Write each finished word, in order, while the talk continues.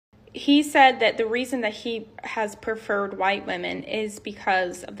he said that the reason that he has preferred white women is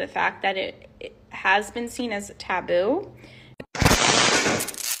because of the fact that it has been seen as taboo.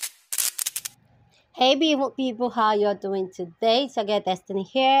 Hey people, how you're doing today? It's again Destiny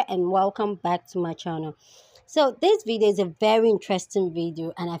here and welcome back to my channel. So this video is a very interesting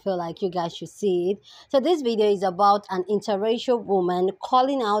video and I feel like you guys should see it. So this video is about an interracial woman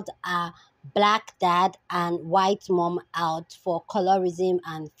calling out a black dad and white mom out for colorism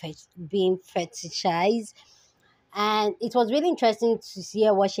and being fetishized, and it was really interesting to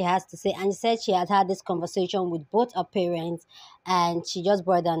hear what she has to say. And she said she had this conversation with both her parents, and she just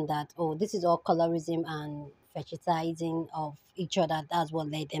brought down that, oh, this is all colorism and fetishizing of each other. That's what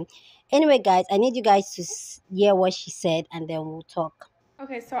led them. Anyway, guys, I need you guys to hear what she said, and then we'll talk.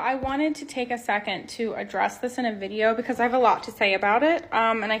 Okay, so I wanted to take a second to address this in a video because I have a lot to say about it,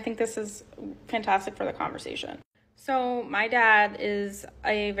 and I think this is fantastic for the conversation. So my dad is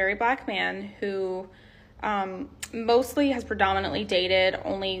a very black man who mostly has predominantly dated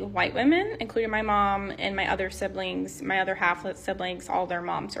only white women, including my mom and my other siblings, my other half siblings, all their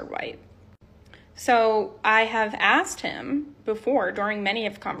moms are white. So I have asked him before during many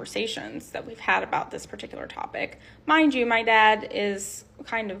of conversations that we've had about this particular topic. Mind you, my dad is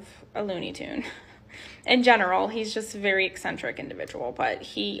kind of a Looney Tune. In general, he's just a very eccentric individual, but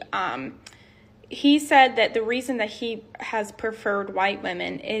he said that the reason that he has preferred white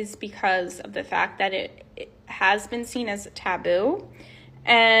women is because of the fact that it has been seen as taboo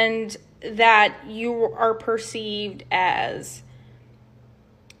and that you are perceived as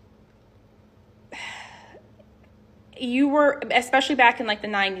you were, especially back in like the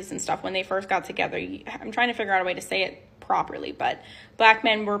 90s and stuff when they first got together. I'm trying to figure out a way to say it properly, but black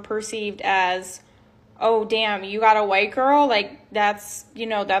men were perceived as, oh, damn, you got a white girl? Like, that's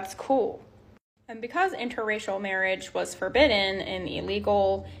cool. And because interracial marriage was forbidden and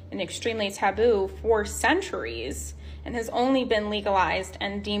illegal and extremely taboo for centuries and has only been legalized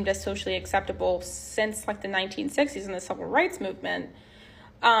and deemed as socially acceptable since like the 1960s and the civil rights movement,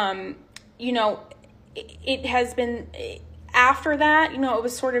 it has been, after that, it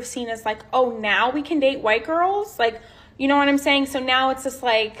was sort of seen as like, oh, now we can date white girls? Like, you know what I'm saying? So now it's just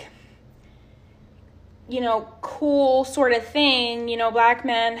like, cool sort of thing. Black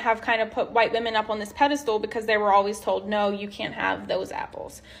men have kind of put white women up on this pedestal because they were always told, no, you can't have those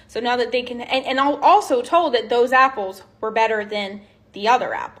apples. So now that they can, and also told that those apples were better than the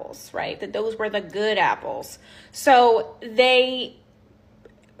other apples, right? That those were the good apples. So they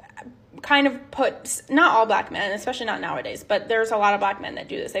kind of put, not all black men, especially not nowadays, but there's a lot of black men that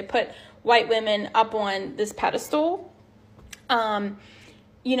do this. They put white women up on this pedestal,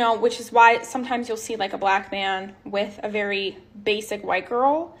 which is why sometimes you'll see like a black man with a very basic white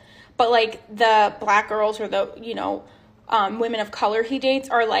girl, but like the black girls or the, women of color he dates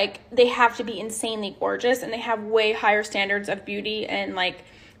are like, they have to be insanely gorgeous and they have way higher standards of beauty and like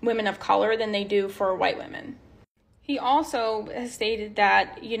women of color than they do for white women. He also has stated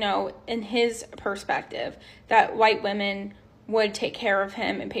that, in his perspective, that white women would take care of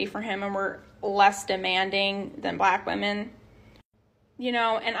him and pay for him and were less demanding than black women.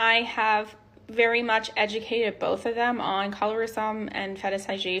 And I have very much educated both of them on colorism and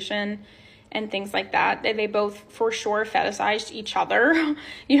fetishization and things like that. They both for sure fetishized each other.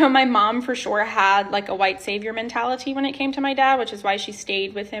 My mom for sure had like a white savior mentality when it came to my dad, which is why she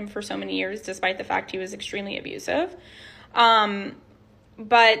stayed with him for so many years, despite the fact he was extremely abusive.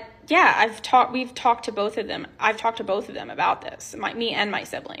 But yeah, we've talked to both of them. I've talked to both of them about this, me and my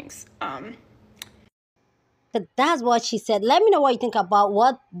siblings. So that's what she said. Let me know what you think about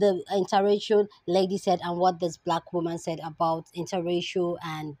what the interracial lady said and what this black woman said about interracial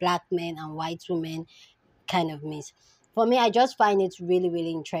and black men and white women kind of mix. For me, I just find it really,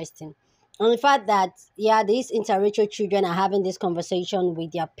 really interesting. And the fact that, yeah, these interracial children are having this conversation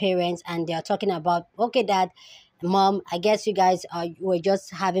with their parents and they're talking about, okay, dad, mom, I guess you guys were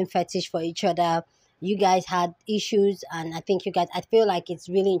just having fetish for each other. You guys had issues, and I feel like it's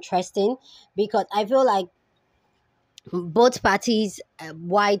really interesting because I feel like both parties,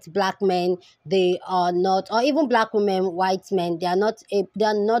 white black men, they are not, or even black women, white men, they are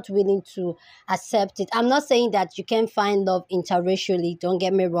not willing to accept it. I'm not saying that you can find love interracially, don't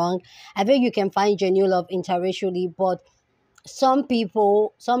get me wrong. I think you can find genuine love interracially, but some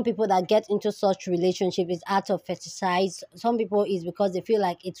people that get into such relationship is out of fetishize. Some people is because they feel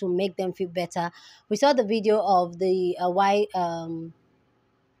like it will make them feel better. We saw the video of the why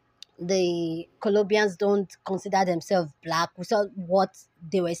the Colombians don't consider themselves black. We saw what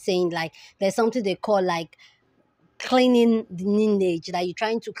they were saying. Like, there's something they call like cleaning the lineage. Like, you're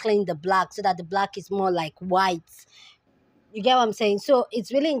trying to clean the black so that the black is more like white. You get what I'm saying? So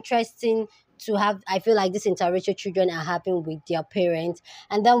it's really interesting to have. I feel like these interracial children are happy with their parents.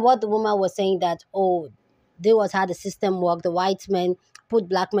 And then what the woman was saying, that, oh, they was how the system worked. The white men put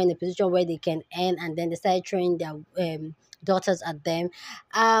black men in a position where they can earn, and then they started throwing their daughters at them.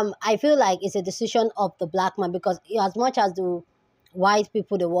 I feel like it's a decision of the black man, because as much as the white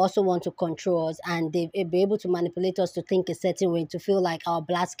people, they will also want to control us, and they be able to manipulate us to think a certain way, to feel like our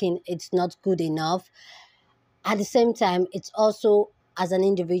black skin, it's not good enough. At the same time, it's also, as an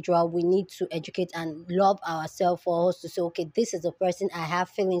individual, we need to educate and love ourselves, for us to say, okay, this is the person I have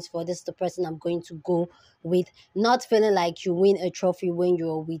feelings for, this is the person I'm going to go with. Not feeling like you win a trophy when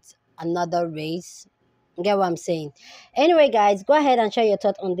you're with another race. Get what I'm saying? Anyway, guys, go ahead and share your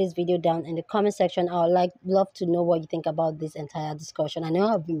thoughts on this video down in the comment section. I would love to know what you think about this entire discussion. I know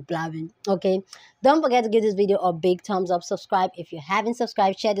I've been blabbing. Okay, don't forget to give this video a big thumbs up. Subscribe if you haven't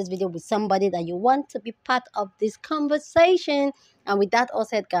subscribed. Share this video with somebody that you want to be part of this conversation. And with that all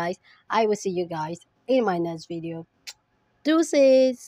said, guys, I will see you guys in my next video. Deuces.